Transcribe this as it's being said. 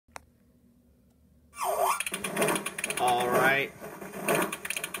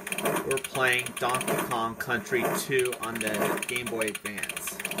playing Donkey Kong Country 2 on the Game Boy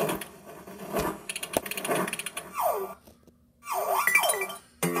Advance.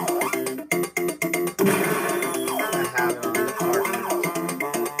 I have it on the cartridge.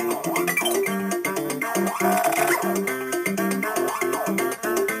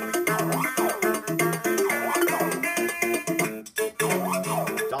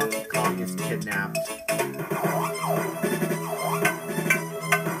 Donkey Kong is kidnapped.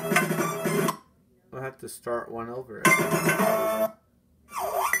 We'll have to start one over again.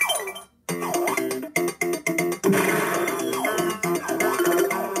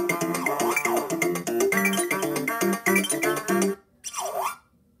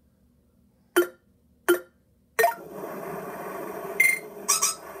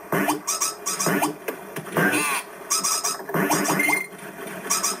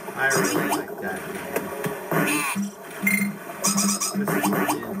 I really like that game. This is in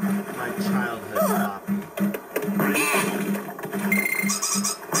my childhood copy.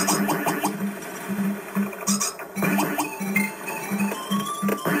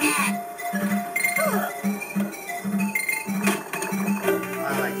 I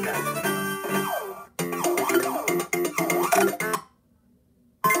like that game.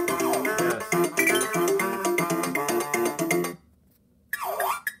 Yes.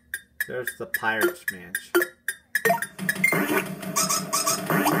 There's the Pirates match.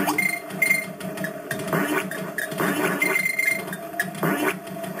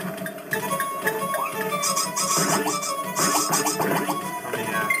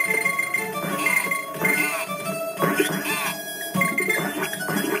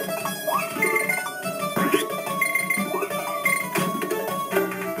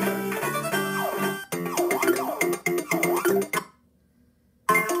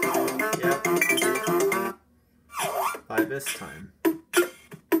 By this time.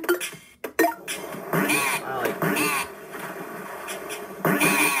 I like it.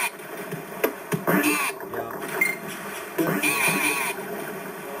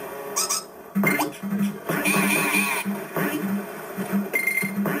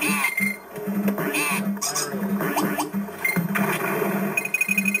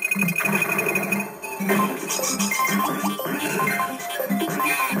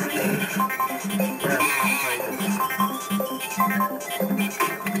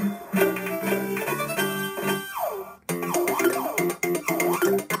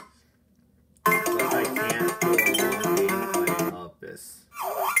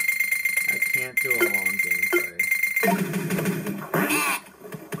 I can't do a long gameplay.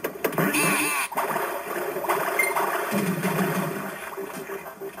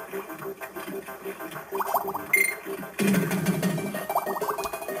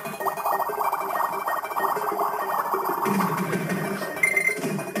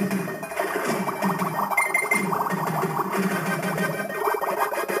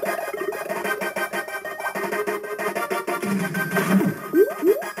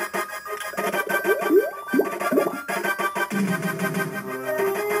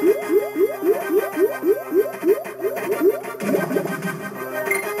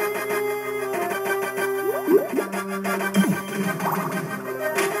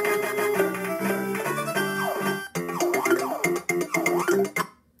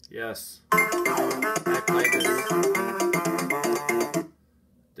 Yes, I played this.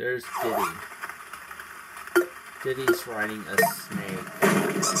 There's Diddy. Diddy's riding a snake.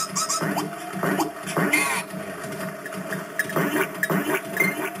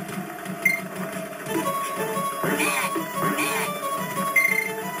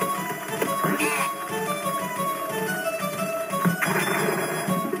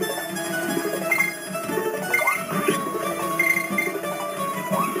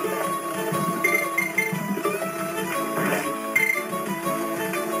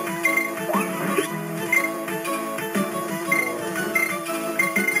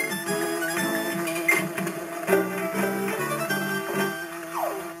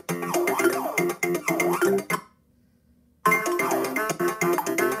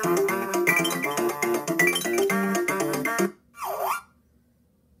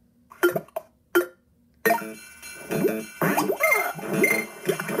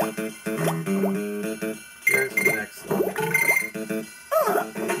 Here's the next level.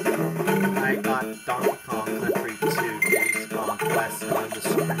 I got Donkey Kong Country 2 Diddy's Conquest on the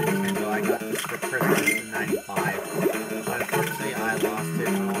Super Nintendo. I got this for Christmas in '95. Unfortunately, I lost it. I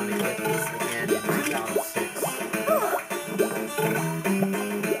want to get this again in 2006.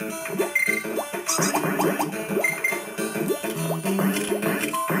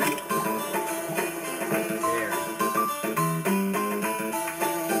 There.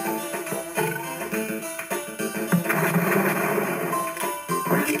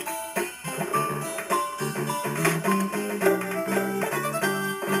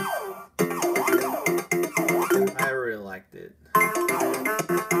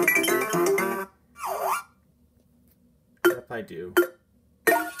 I do.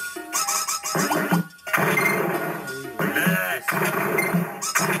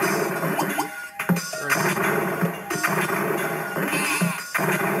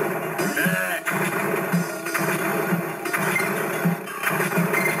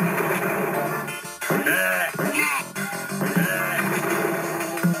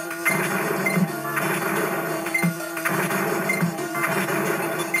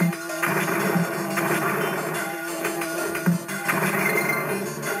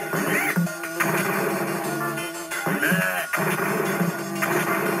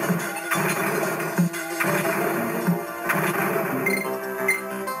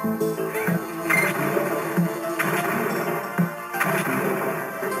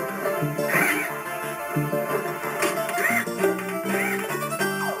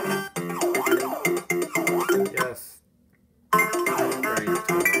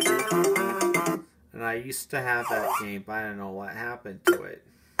 I used to have that game, but I don't know what happened to it.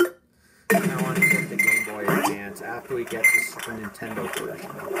 I want to get the Game Boy Advance after we get the Super Nintendo version.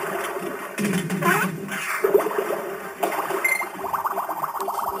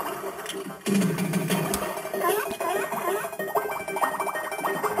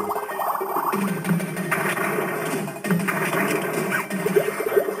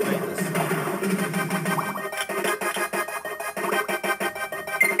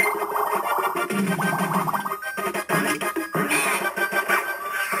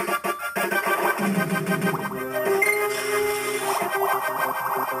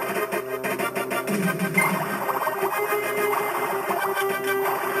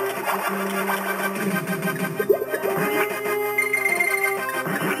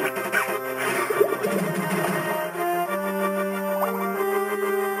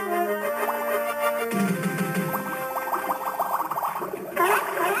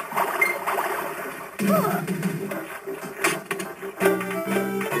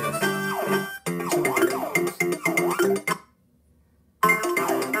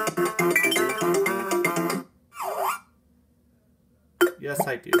 Yes,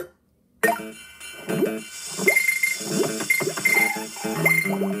 I do.